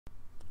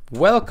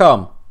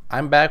Welcome!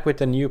 I'm back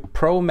with a new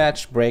pro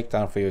match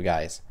breakdown for you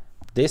guys.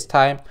 This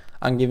time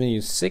I'm giving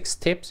you 6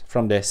 tips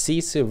from the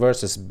Sige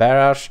vs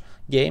Barrage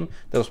game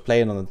that was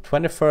played on the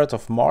 23rd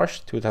of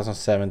March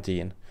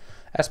 2017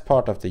 as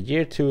part of the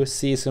Year 2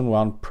 Season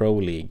 1 Pro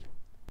League.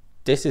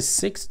 This is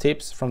 6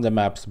 tips from the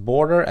maps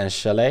Border and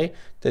Chalet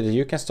that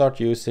you can start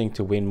using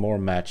to win more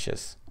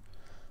matches.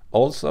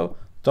 Also,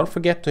 don't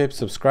forget to hit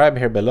subscribe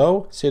here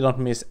below so you don't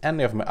miss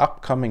any of my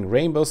upcoming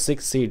Rainbow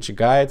Six Siege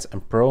guides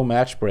and pro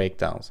match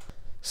breakdowns.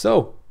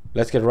 So,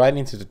 let's get right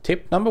into the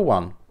tip number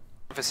 1.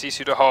 For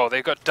Sige to hold,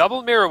 they've got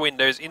double mirror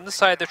windows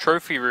inside the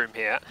trophy room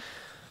here.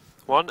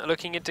 One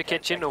looking into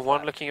kitchen and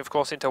one looking, of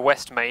course, into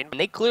west main. And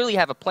they clearly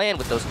have a plan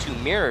with those 2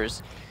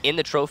 mirrors in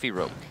the trophy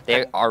room.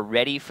 They are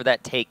ready for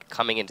that take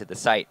coming into the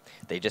site.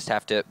 They just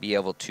have to be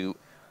able to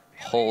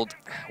hold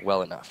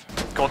well enough.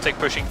 Quantic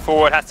pushing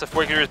forward, has to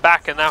flicker his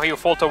back, and now he'll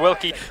fall to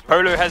Willkey.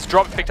 pOlo has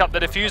dropped, picked up the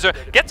diffuser,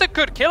 gets a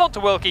good kill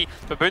onto Willkey,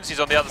 but Bounssi's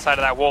on the other side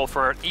of that wall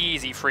for an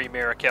easy free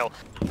Mira kill.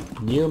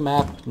 New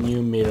map,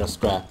 new Mira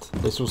strat.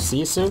 This was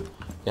Sige.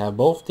 They have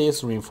both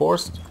these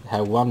reinforced. They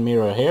have one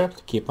mirror here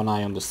to keep an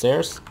eye on the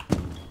stairs.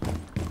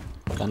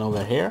 Then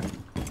over here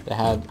they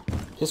had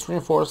this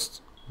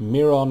reinforced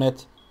mirror on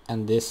it,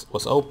 and this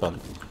was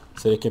open.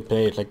 So they can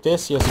play it like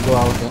this, just go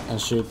out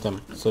and shoot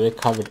them. So they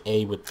covered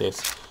A with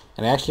this.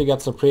 And I actually got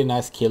some pretty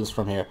nice kills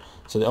from here.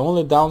 So the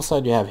only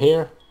downside you have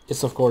here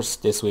is of course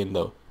this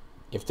window.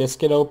 If this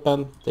get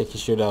open, they can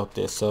shoot out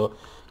this. So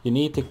you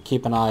need to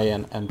keep an eye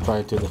and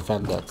try to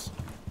defend that.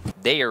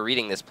 They are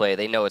reading this play.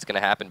 They know it's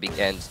going to happen,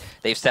 and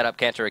they've set up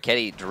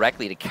Kantoraketti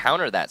directly to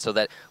counter that so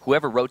that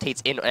whoever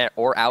rotates in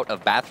or out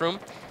of bathroom,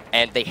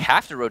 and they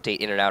have to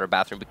rotate in and out of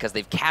bathroom because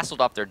they've castled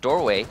off their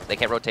doorway. They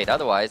can't rotate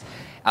otherwise.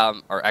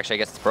 Or actually, I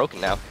guess it's broken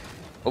now.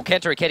 Oh,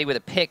 Kantoraketti with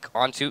a pick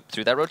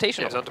through that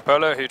rotation. It's onto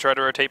pOlo, who tried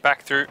to rotate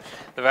back through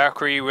the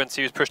Valkyrie once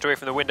he was pushed away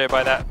from the window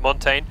by that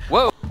Montaigne.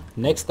 Whoa!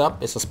 Next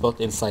up is a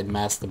spot inside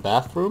master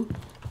bathroom.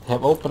 They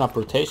have open up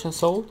rotation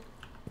zone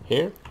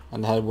here,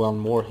 and they have one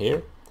more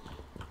here.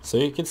 So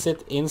you can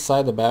sit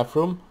inside the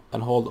bathroom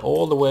and hold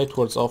all the way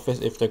towards office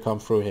if they come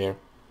through here.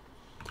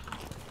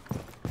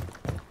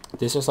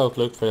 This is how it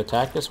looked for the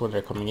attackers when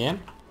they're coming in.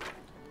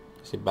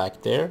 You see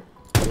back there,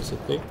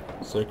 basically.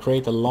 So you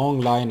create a long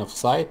line of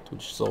sight,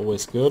 which is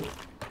always good.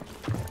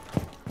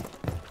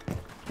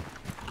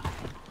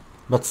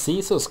 But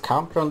Sige's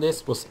counter on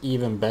this was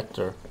even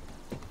better,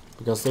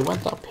 because they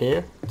went up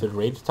here to the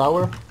radio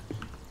tower,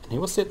 and he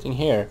was sitting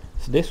here.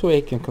 So this way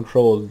he can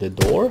control the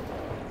door,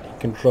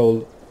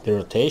 control the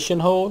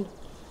rotation hole.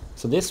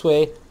 So this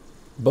way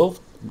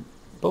both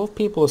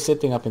people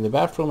sitting up in the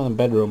bathroom and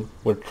bedroom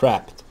were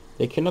trapped.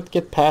 They cannot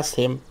get past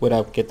him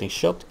without getting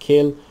shot,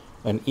 killed,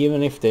 and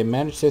even if they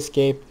manage to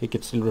escape, he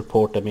could still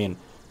report them in.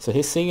 So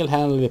he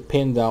single-handedly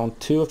pinned down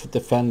 2 of the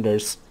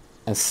defenders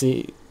and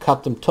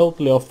cut them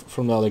totally off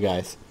from the other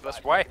guys.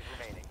 That's why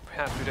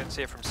perhaps we don't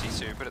see it from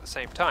Sige, but at the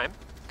same time,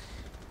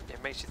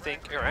 it makes you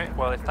think, alright,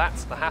 well if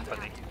that's the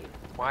happening,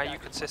 why are you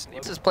consistently...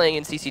 This is playing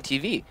in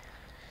CCTV.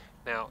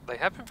 Now, they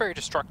have been very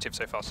destructive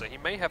so far, so he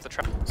may have the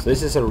trap. So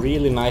this is a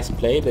really nice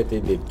play that they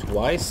did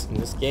twice in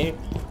this game.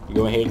 You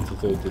go here to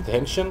the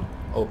Detention,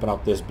 open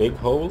up this big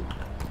hole,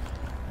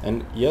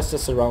 and just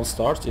as the round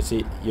starts, you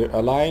see you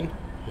align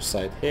your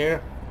sight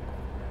here,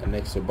 and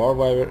next to barbed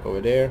wire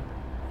over there,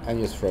 and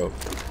just throw.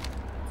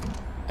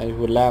 And it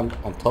will land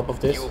on top of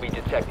this.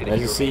 And as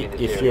you see,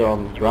 if you're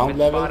on ground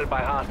level,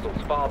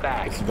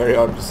 it's very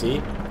hard to see.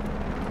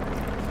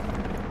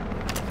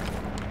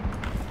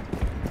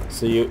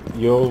 So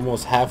you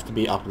almost have to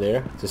be up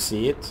there to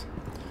see it.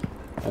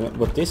 And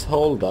what this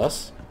hole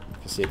does, you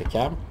can see the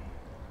cam.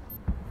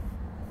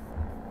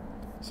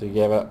 So you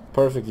have a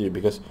perfect view,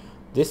 because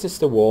this is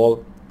the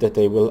wall that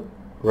they will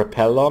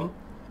rappel on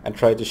and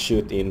try to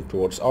shoot in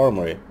towards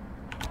Armory.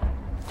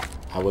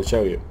 I will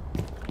show you.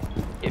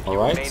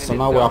 Alright, so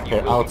now we're up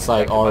here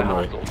outside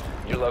Armory.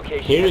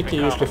 Here you can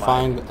usually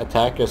find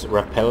attackers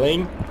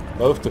rappelling,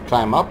 both to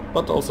climb up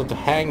but also to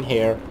hang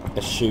here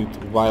and shoot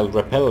while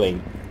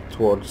rappelling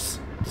towards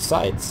the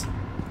sides.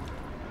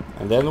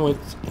 And then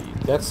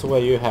that's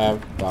what you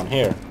have down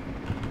here,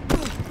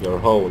 your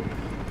hole.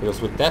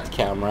 Because with that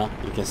camera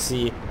you can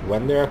see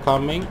when they are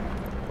coming,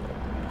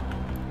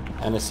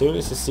 and as soon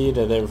as you see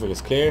that everything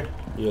is clear,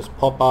 you just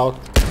pop out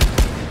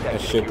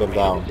and shoot them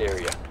down.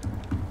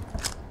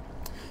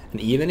 And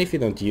even if you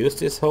don't use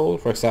this hole,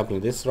 for example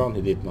in this round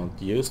he did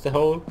not use the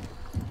hole,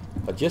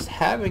 but just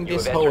having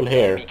this hole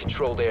here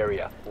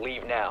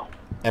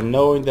and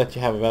knowing that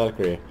you have a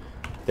Valkyrie,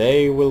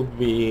 they will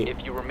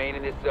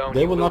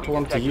not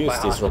want to use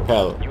this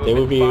rappel. They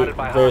will be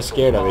very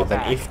scared of it,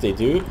 and if they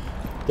do,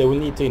 they will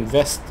need to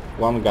invest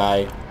one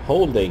guy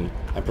holding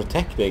and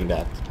protecting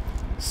that.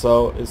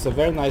 So it's a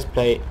very nice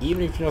play,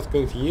 even if you're not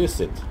going to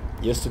use it,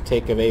 just to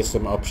take away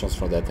some options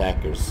from the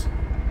attackers.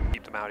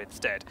 Keep them out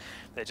instead.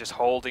 They're just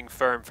holding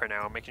firm for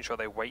now and making sure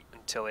they wait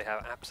until they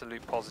have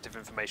absolute positive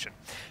information.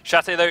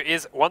 Chalet, though,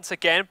 is once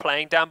again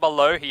playing down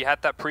below. He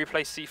had that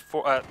pre-placed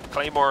C4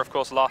 Claymore, of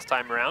course, last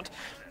time around.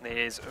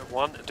 Is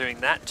one doing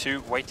that,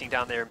 two waiting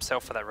down there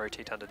himself for that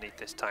rotate underneath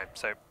this time.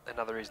 So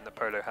another reason that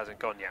pOlo hasn't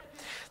gone yet.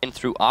 And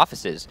through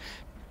offices,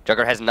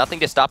 Jugger has nothing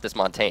to stop this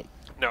Montaigne.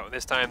 No,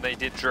 this time they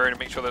did drone and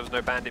make sure there was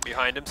no bandit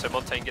behind him, so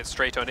Montaigne gets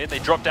straight on in. They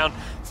drop down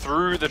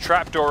through the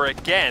trapdoor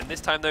again. This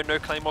time though, no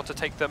Claymore to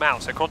take them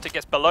out. So Quantic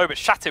gets below, but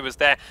Chalet was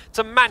there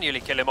to manually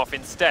kill him off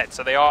instead.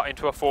 So they are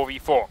into a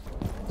 4v4.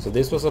 So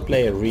this was a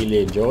play I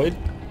really enjoyed.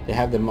 They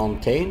have the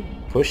Montaigne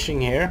pushing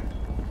here,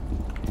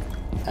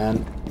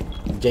 and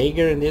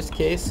Jugger in this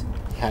case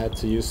had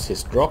to use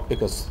his drop,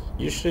 because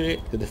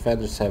usually the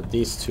defenders have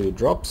these two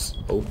drops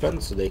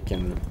open so they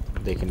can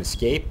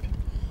escape.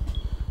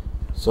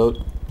 So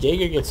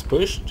Jugger gets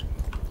pushed,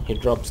 he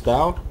drops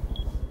down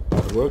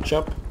the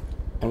workshop,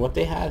 and what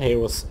they had here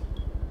was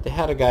they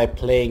had a guy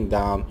playing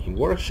down in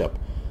workshop.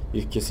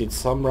 You can see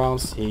some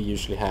rounds he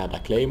usually had a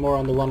Claymore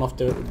on the one of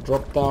the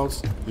drop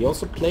downs. He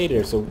also played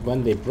there, so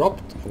when they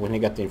dropped, when he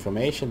got the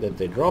information that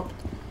they dropped,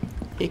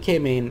 he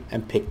came in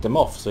and picked them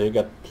off. So you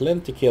got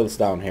plenty kills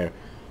down here.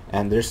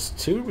 And there's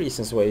two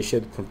reasons why you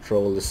should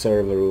control the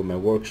server room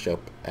and workshop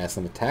as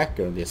an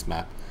attacker on this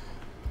map.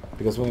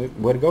 Because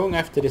when going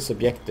after this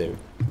objective,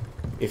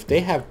 if they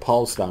have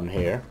pulse down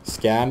here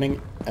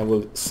scanning and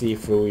will see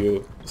through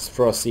you,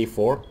 throw a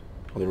C4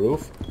 on the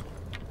roof,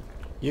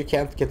 you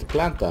can't get the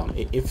plant down.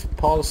 If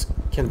pulse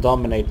can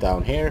dominate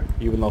down here,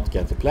 you will not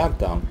get the plant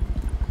down.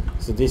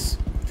 So this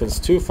fills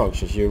two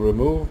functions. You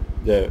remove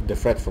the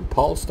threat from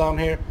pulse down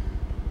here,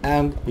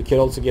 and you can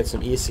also get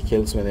some easy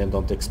kills when they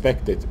don't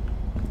expect it,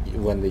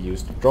 when they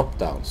use the drop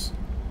downs.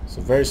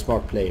 So very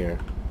smart play here.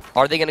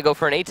 Are they going to go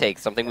for an A take?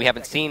 Something we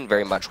haven't seen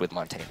very much with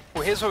Montaigne.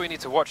 Well, here's what we need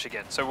to watch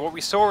again. So what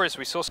we saw is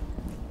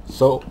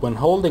So when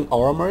holding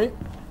Armory,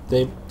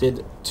 they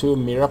did two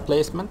Mira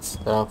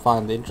placements that I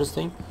find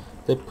interesting.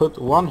 They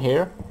put one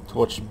here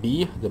towards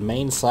B, the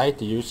main site.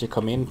 They usually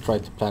come in, try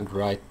to plant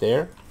right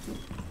there.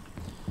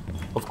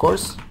 Of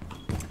course,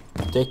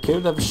 they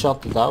could have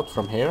shot it out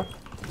from here,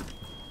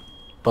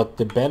 but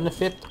the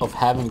benefit of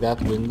having that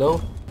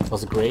window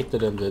was greater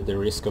than the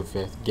risk of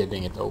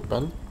getting it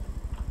open.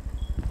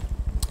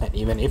 And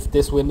even if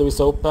this window is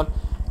open,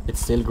 it's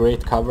still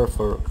great cover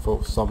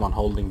for someone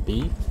holding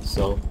B.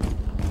 So,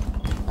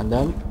 and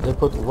then they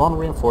put one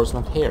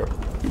reinforcement here,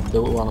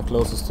 the one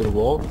closest to the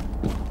wall.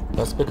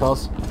 That's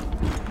because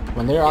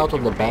when they're out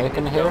on the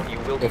balcony here,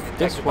 if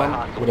this one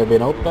would have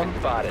been open,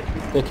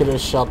 they could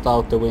have shot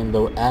out the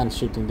window and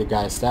shooting the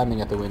guy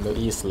standing at the window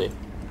easily.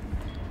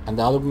 And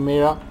the other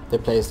Mira they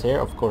placed here,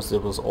 of course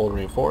it was all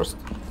reinforced.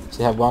 So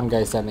you have one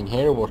guy standing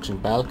here watching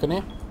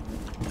balcony,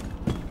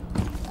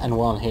 and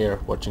one here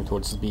watching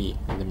towards B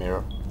in the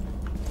mirror.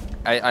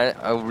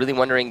 I'm really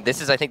wondering,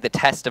 this is I think the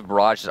test of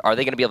Barrage. Are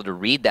they going to be able to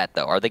read that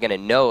though? Are they going to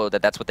know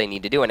that that's what they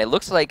need to do? And it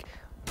looks like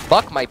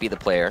Buck might be the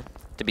player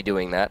to be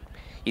doing that.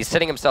 He's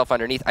setting himself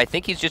underneath. I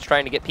think he's just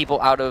trying to get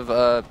people out of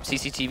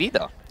CCTV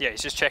though. Yeah,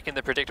 he's just checking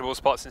the predictable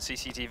spots in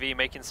CCTV,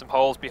 making some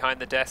holes behind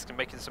the desk and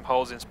making some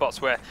holes in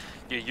spots where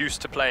you're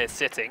used to players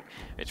sitting,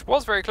 which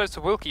was very close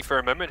to Willkey for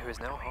a moment, who is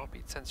now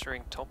heartbeat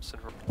censoring Thomsen.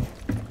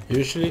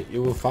 Usually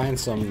you will find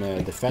some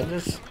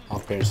defenders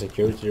up here in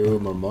security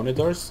room or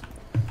monitors.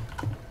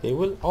 They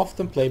will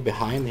often play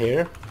behind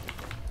here.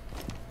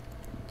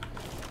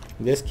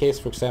 In this case,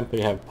 for example,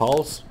 you have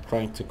Pulse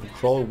trying to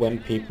control when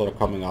people are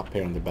coming up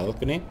here on the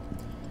balcony.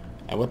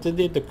 And what they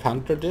did to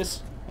counter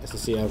this, as you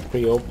see I've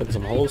pre-opened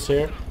some holes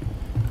here,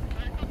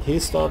 he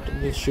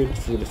started to shoot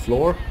through the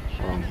floor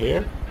around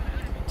here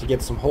to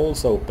get some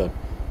holes open.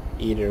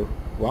 Either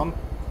one,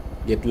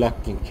 get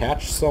lucky and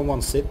catch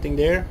someone sitting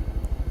there,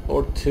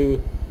 or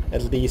two,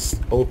 at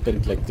least open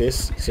it like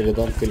this so they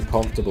don't feel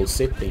comfortable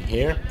sitting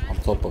here on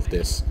top of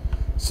this,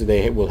 so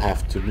they will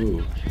have to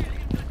move.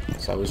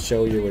 So I will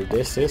show you where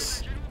this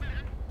is.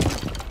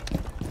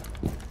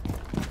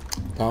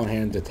 Down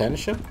here in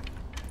Detention.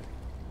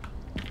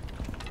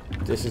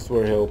 This is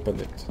where he opened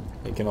it.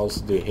 You can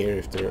also do it here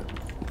if they're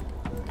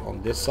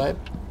on this side.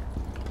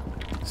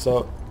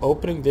 So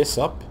opening this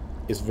up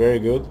is very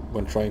good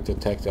when trying to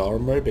attack the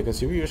armory,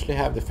 because you usually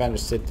have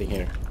defenders sitting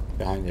here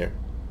behind here.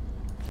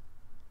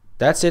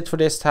 That's it for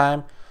this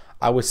time.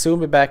 I will soon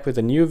be back with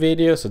a new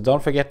video, so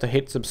don't forget to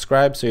hit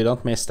subscribe so you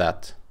don't miss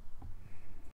that.